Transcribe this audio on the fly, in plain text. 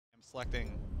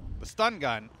selecting the stun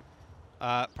gun.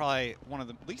 Probably one of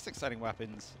the least exciting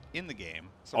weapons in the game.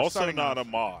 So also not a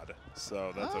mod,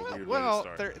 so that's a weird way to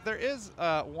start. Well, there is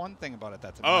one thing about it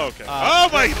that's a mod. Oh, okay. Oh,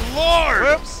 my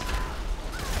Lord! Whoops.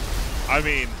 I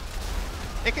mean...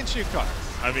 It can shoot cars.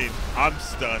 I mean, I'm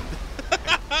stunned.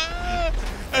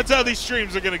 That's how these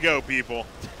streams are going to go, people.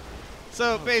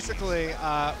 So basically,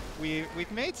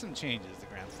 we've made some changes to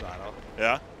Grand Theft Auto.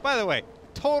 Yeah? By the way,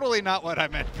 totally not what I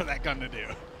meant for that gun to do.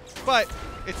 But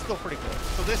it's still pretty cool.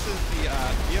 So this is the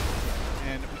vehicle,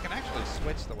 and we can actually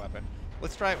switch the weapon.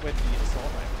 Let's try it with the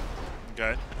assault rifle.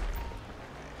 Okay.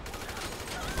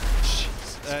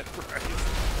 Jesus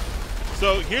Christ.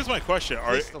 So here's my question: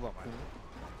 Are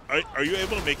you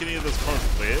able to make any of those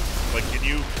cars live? Like, can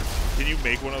you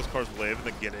make one of those cars live and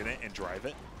then get in it and drive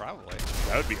it? Probably.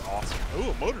 That would be awesome. Ooh,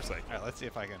 a motorcycle. All right, let's see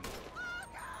if I can.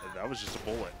 That was just a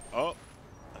bullet. Oh.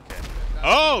 Okay.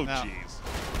 Oh, no. Jeez.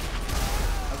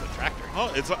 That was a tractor.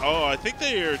 Oh, I think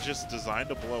they are just designed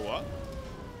to blow up.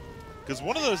 Because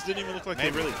one of those didn't even look like they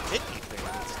really hit anything.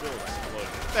 It still exploded.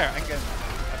 There, I can get.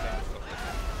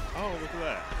 Oh, look at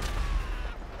that.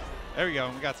 There we go.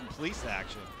 And we got some police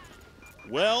action.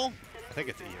 Well, I think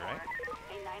it's E,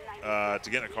 right? to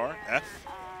get in a car, F,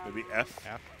 maybe F.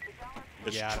 F.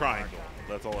 It's Yeah, triangle.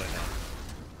 That's all I know.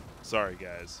 Sorry,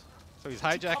 guys. So he's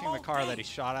hijacking the car that he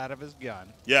shot out of his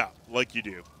gun. Yeah, like you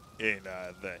do in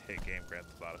the hit game Grand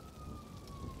Theft Auto.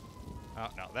 Oh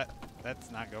no,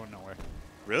 that's not going nowhere.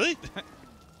 Really?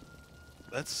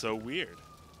 That's so weird.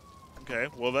 Okay,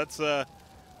 well that's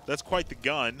quite the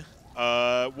gun.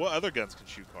 What other guns can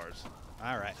shoot cars?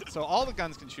 All right, so all the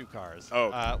guns can shoot cars.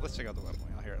 Oh. Let's check out the weapon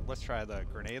wheel here. Let's try the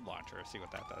grenade launcher. See what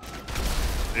that does.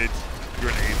 It's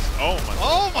grenades. Oh my.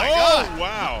 Oh my God! Oh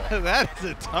wow! That is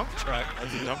a dump truck.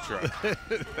 That's a dump truck.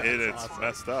 It's awesome.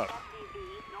 messed up.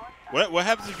 What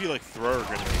happens if you like throw a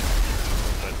grenade?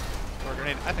 Or a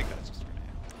grenade? I think that's just a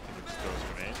grenade. It just throws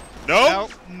a grenade.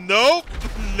 Nope. Nope.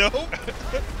 Nope.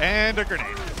 And a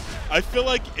grenade. I feel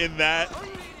like in that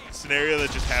scenario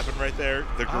that just happened right there,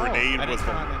 the grenade was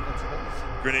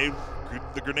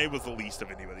the grenade was the least of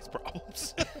anybody's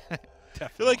problems. I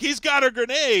feel like he's got a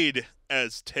grenade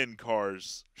as 10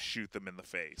 cars shoot them in the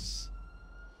face.